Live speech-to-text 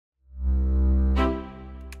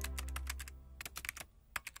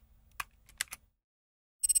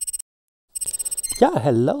Yeah,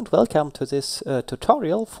 hello and welcome to this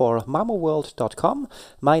tutorial for mamoworld.com.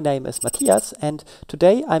 My name is Matthias, and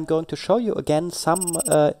today I'm going to show you again some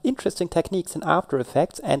interesting techniques in After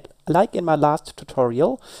Effects, and like in my last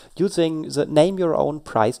tutorial, using the name your own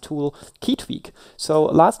price tool KeyTweak. So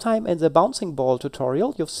last time in the bouncing ball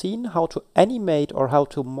tutorial, you've seen how to animate or how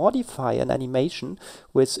to modify an animation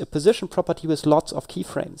with a position property with lots of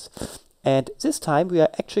keyframes. And this time we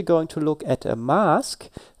are actually going to look at a mask,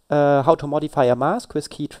 how to modify a mask with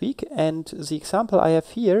KeyTweak. And the example I have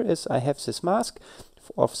here is I have this mask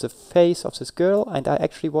of the face of this girl, and I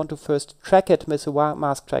actually want to first track it with a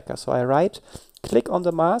mask tracker. So I click on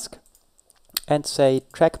the mask and say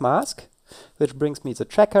track mask, which brings me the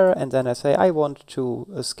tracker, and then I say I want to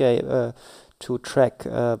track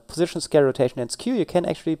position, scale, rotation, and skew. You can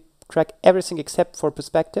actually track everything except for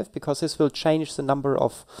perspective, because this will change the number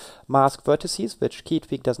of mask vertices, which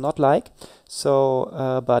KeyTweak does not like. So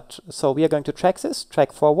we are going to track this,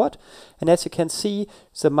 track forward, and as you can see,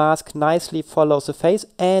 the mask nicely follows the face,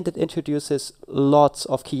 and it introduces lots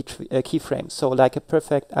of keyframes. So like a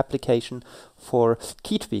perfect application for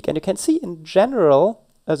KeyTweak. And you can see in general,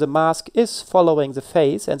 the mask is following the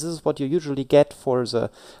face, and this is what you usually get for the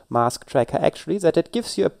mask tracker actually, that it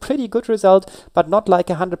gives you a pretty good result, but not like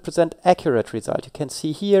 100% accurate result. You can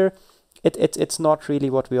see here, it's not really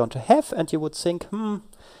what we want to have, and you would think,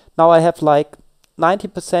 now I have like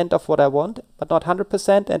 90% of what I want, but not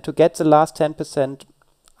 100%, and to get the last 10%,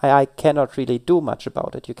 I cannot really do much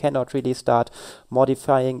about it. You cannot really start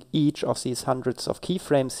modifying each of these hundreds of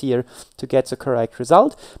keyframes here to get the correct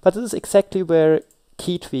result, but this is exactly where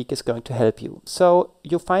KeyTweak is going to help you. So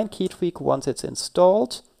you find KeyTweak once it's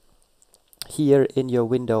installed here in your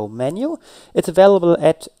window menu. It's available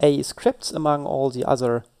at aescripts among all the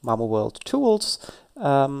other MamoWorld tools.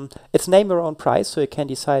 It's name your own price, so you can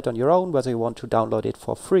decide on your own whether you want to download it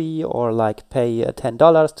for free or like pay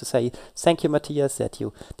 $10 to say thank you, Matthias, that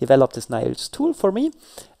you developed this nice tool for me.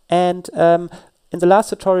 And in the last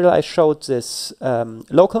tutorial, I showed this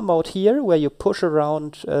local mode here, where you push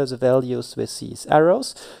around the values with these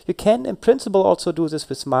arrows. You can, in principle, also do this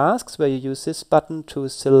with masks, where you use this button to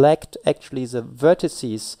select actually the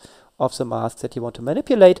vertices of the mask that you want to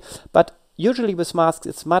manipulate. But usually with masks,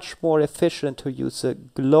 it's much more efficient to use the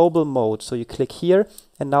global mode. So you click here,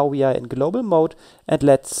 and now we are in global mode. And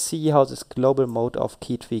let's see how this global mode of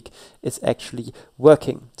KeyTweak is actually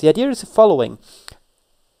working. The idea is the following.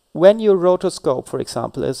 When you rotoscope, for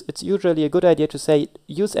example, it's usually a good idea to say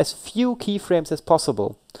use as few keyframes as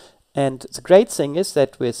possible. And the great thing is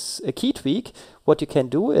that with a KeyTweak, what you can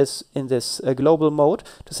do is in this global mode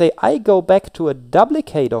to say I go back to a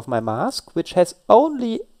duplicate of my mask, which has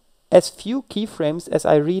only as few keyframes as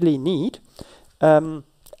I really need. And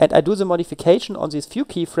I do the modification on these few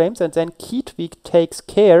keyframes, and then KeyTweak takes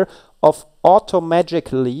care of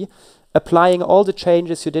automagically applying all the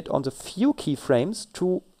changes you did on the few keyframes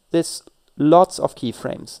to this lots of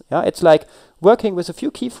keyframes. Yeah, it's like working with a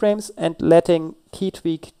few keyframes and letting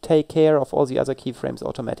KeyTweak take care of all the other keyframes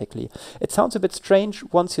automatically. It sounds a bit strange.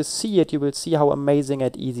 Once you see it, you will see how amazing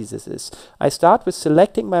and easy this is. I start with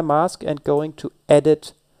selecting my mask and going to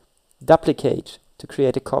Edit, Duplicate to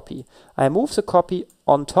create a copy. I move the copy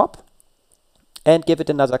on top and give it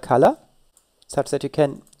another color, such that you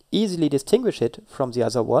can easily distinguish it from the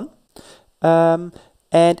other one.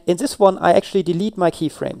 And in this one, I actually delete my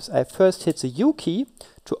keyframes. I first hit the U key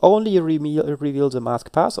to only reveal the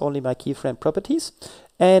mask path, only my keyframe properties.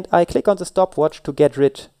 And I click on the stopwatch to get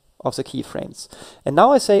rid of the keyframes. And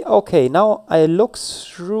now I say, okay, now I look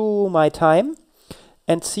through my time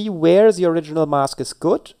and see where the original mask is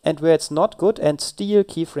good and where it's not good, and steal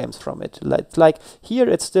keyframes from it. Like here,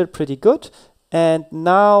 it's still pretty good. And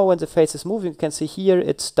now when the face is moving, you can see here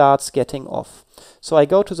it starts getting off. So I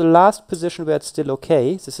go to the last position where it's still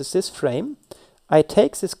okay. This is this frame. I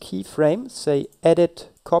take this keyframe, say Edit,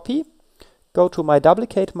 Copy, go to my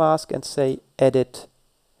duplicate mask and say Edit,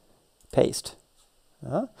 Paste.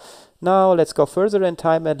 Now let's go further in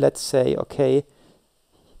time and let's say, okay,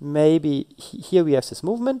 maybe here we have this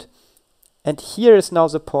movement. And here is now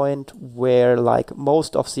the point where like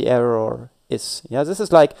most of the error is. Yeah, this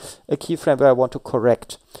is like a keyframe where I want to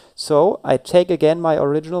correct. So I take again my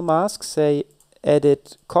original mask, say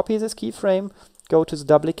Edit, Copy this keyframe, go to the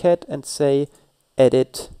duplicate and say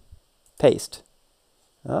Edit, Paste.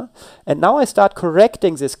 And now I start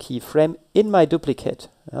correcting this keyframe in my duplicate.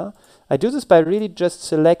 I do this by really just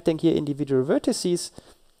selecting here individual vertices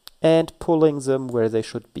and pulling them where they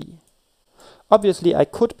should be. Obviously, I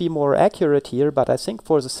could be more accurate here, but I think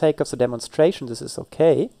for the sake of the demonstration, this is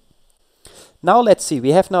okay. Now let's see,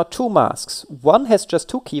 we have now two masks. One has just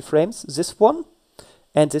two keyframes, this one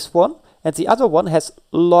and this one, and the other one has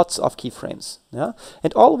lots of keyframes. Yeah?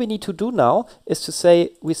 And all we need to do now is to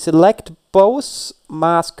say we select both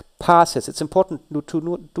mask passes. It's important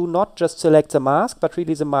to do not just select the mask, but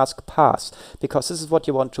really the mask pass, because this is what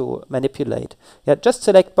you want to manipulate. Yeah, just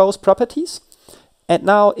select both properties, and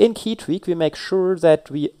now in KeyTweak we make sure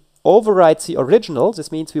that we override the original.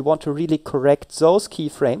 This means we want to really correct those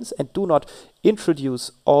keyframes and do not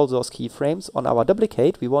introduce all those keyframes on our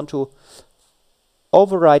duplicate. We want to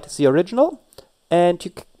override the original,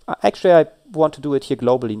 and actually I want to do it here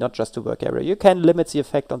globally, not just the work area. You can limit the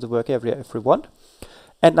effect on the work area if you want.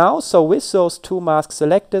 And now, so with those two masks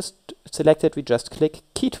selected, we just click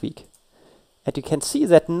KeyTweak. And you can see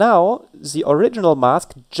that now the original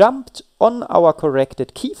mask jumped on our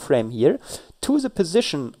corrected keyframe here to the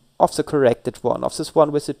position of the corrected one, of this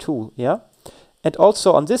one with the 2, yeah? And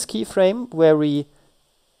also on this keyframe where we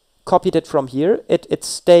copied it from here,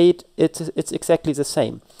 it's exactly the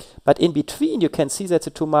same. But in between you can see that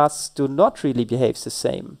the two masks do not really behave the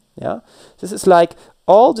same, yeah? This is like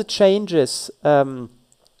all the changes,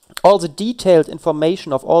 all the detailed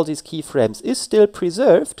information of all these keyframes is still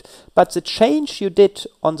preserved, but the change you did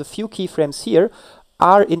on the few keyframes here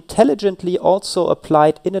are intelligently also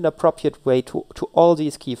applied in an appropriate way to all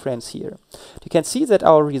these keyframes here. You can see that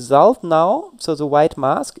our result now, so the white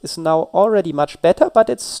mask, is now already much better, but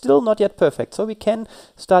it's still not yet perfect. So we can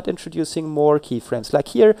start introducing more keyframes. Like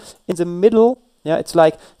here in the middle, yeah, it's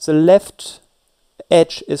like the left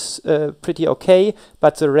edge is pretty okay,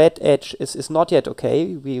 but the red edge is not yet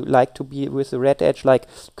okay. We like to be with the red edge like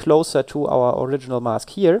closer to our original mask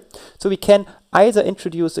here. So we can either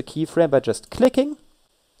introduce a keyframe by just clicking.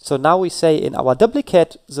 So now we say in our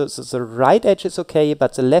duplicate the right edge is okay,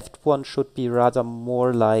 but the left one should be rather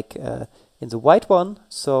more like in the white one.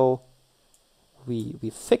 So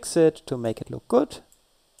we fix it to make it look good.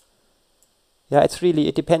 Yeah,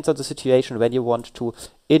 it depends on the situation when you want to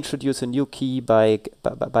introduce a new key by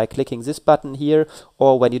clicking this button here,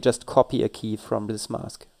 or when you just copy a key from this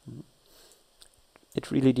mask. It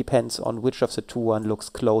really depends on which of the two one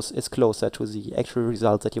is closer to the actual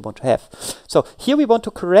result that you want to have. So here we want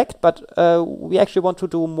to correct, but we actually want to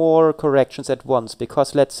do more corrections at once,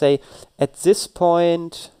 because let's say at this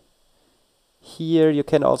point here you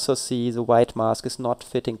can also see the white mask is not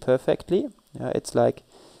fitting perfectly. It's like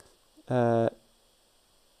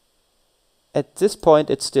at this point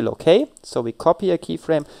it's still okay, so we copy a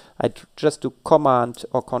keyframe. I just do Command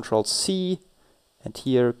or Control C, and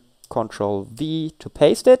here Control V to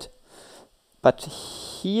paste it. But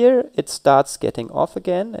here it starts getting off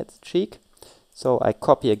again. It's cheek. So I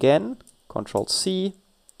copy again, Control C,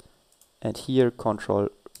 and here Control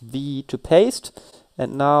V to paste.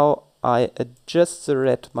 And now I adjust the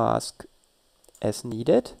red mask as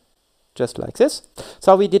needed, just like this.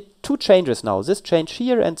 So we did two changes now, this change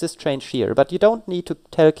here and this change here, but you don't need to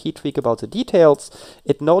tell KeyTweak about the details.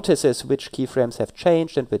 It notices which keyframes have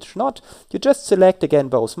changed and which not. You just select again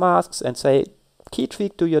both masks and say,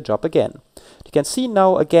 KeyTweak, do your job again. You can see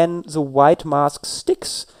now again the white mask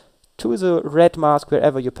sticks to the red mask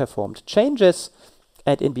wherever you performed changes,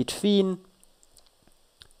 and in between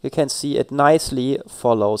you can see it nicely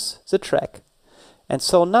follows the track. And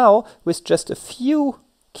so now with just a few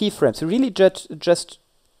keyframes, we really just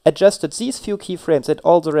adjusted these few keyframes and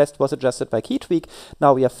all the rest was adjusted by KeyTweak.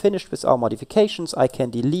 Now we are finished with our modifications. I can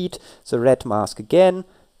delete the red mask again,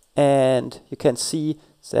 and you can see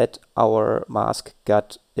that our mask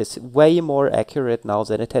is way more accurate now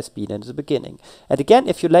than it has been in the beginning. And again,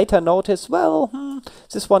 if you later notice, well,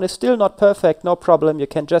 this one is still not perfect, no problem, you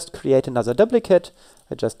can just create another duplicate.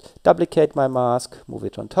 I just duplicate my mask, move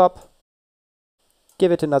it on top,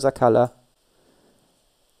 give it another color,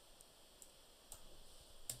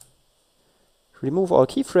 remove all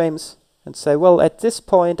keyframes, and say, well, at this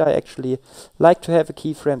point I actually like to have a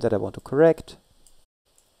keyframe that I want to correct.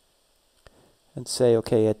 And say,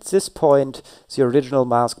 okay, at this point the original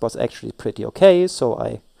mask was actually pretty okay, so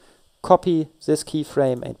I copy this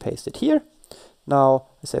keyframe and paste it here. Now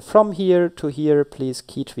I say, from here to here, please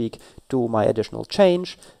KeyTweak, do my additional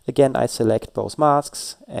change. Again, I select both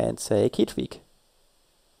masks and say KeyTweak.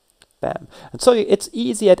 Bam. And so it's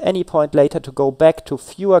easy at any point later to go back to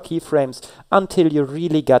fewer keyframes until you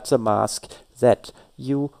really got the mask that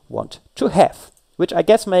you want to have, which I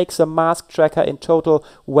guess makes the mask tracker in total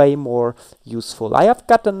way more useful. I have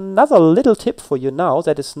got another little tip for you now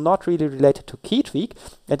that is not really related to KeyTweak,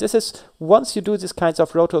 and this is once you do these kinds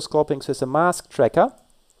of rotoscopings with a mask tracker.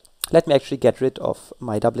 Let me actually get rid of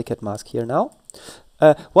my duplicate mask here now.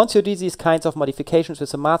 Once you do these kinds of modifications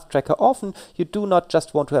with a mask tracker, often you do not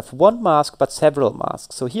just want to have one mask, but several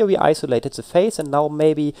masks. So here we isolated the face, and now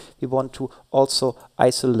maybe we want to also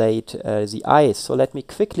isolate the eyes. So let me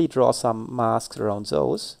quickly draw some masks around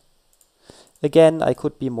those. Again, I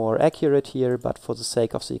could be more accurate here, but for the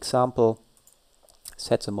sake of the example,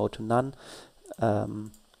 set the mode to none.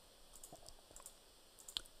 To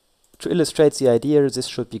illustrate the idea, this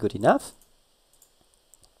should be good enough.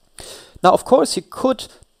 Now, of course, you could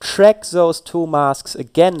track those two masks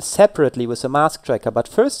again separately with a mask tracker, but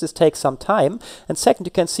first, this takes some time, and second,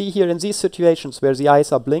 you can see here in these situations where the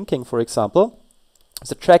eyes are blinking, for example,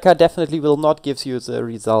 the tracker definitely will not give you the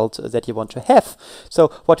result that you want to have. So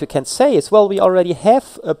what you can say is, well, we already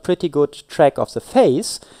have a pretty good track of the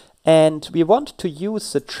face, and we want to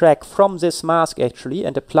use the track from this mask actually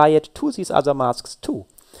and apply it to these other masks too.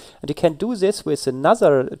 And you can do this with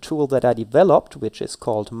another tool that I developed, which is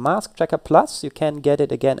called Mask Tracker Plus. You can get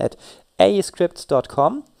it again at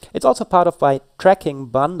aescripts.com. It's also part of my tracking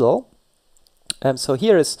bundle. So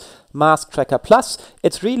here is Mask Tracker Plus.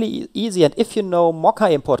 It's really easy, and if you know Mocha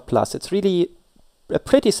Import Plus, it's really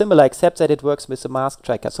pretty similar, except that it works with the mask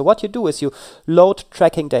tracker. So what you do is you load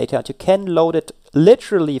tracking data, and you can load it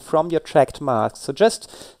literally from your tracked mask. So just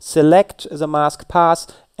select the mask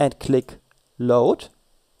path and click Load.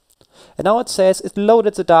 And now it says it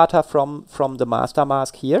loaded the data from the master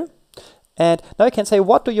mask here. And now you can say,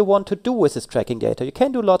 what do you want to do with this tracking data? You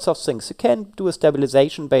can do lots of things. You can do a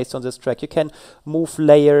stabilization based on this track. You can move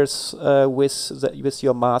layers with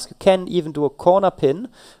your mask. You can even do a corner pin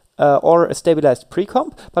or a stabilized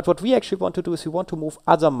pre-comp. But what we actually want to do is we want to move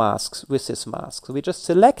other masks with this mask. So we just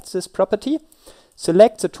select this property,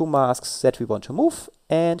 select the two masks that we want to move,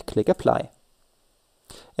 and click Apply.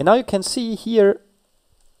 And now you can see here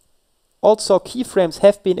also keyframes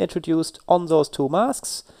have been introduced on those two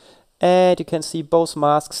masks, and you can see both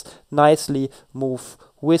masks nicely move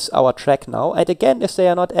with our track now. And again, if they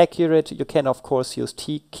are not accurate, you can of course use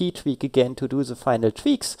KeyTweak again to do the final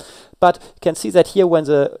tweaks. But you can see that here when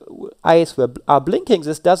the eyes are blinking,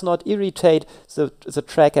 this does not irritate the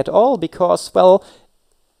track at all, because, well,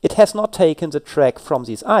 it has not taken the track from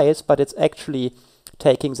these eyes, but it's actually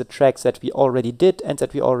taking the tracks that we already did and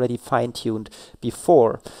that we already fine-tuned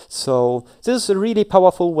before. So this is a really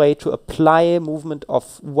powerful way to apply movement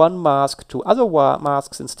of one mask to other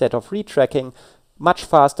masks instead of retracking. Much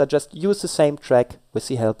faster, just use the same track with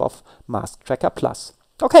the help of Mask Tracker Plus.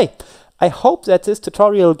 Okay, I hope that this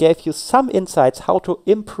tutorial gave you some insights how to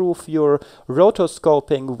improve your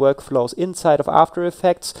rotoscoping workflows inside of After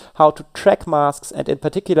Effects, how to track masks, and in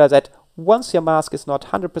particular that once your mask is not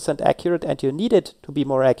 100% accurate and you need it to be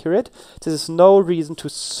more accurate, this is no reason to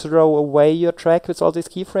throw away your track with all these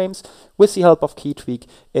keyframes. With the help of KeyTweak,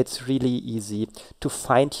 it's really easy to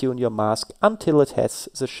fine-tune your mask until it has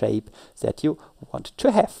the shape that you want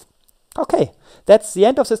to have. Okay, that's the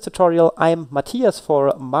end of this tutorial. I'm Matthias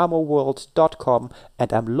for marmorworld.com,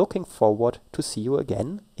 and I'm looking forward to see you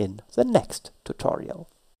again in the next tutorial.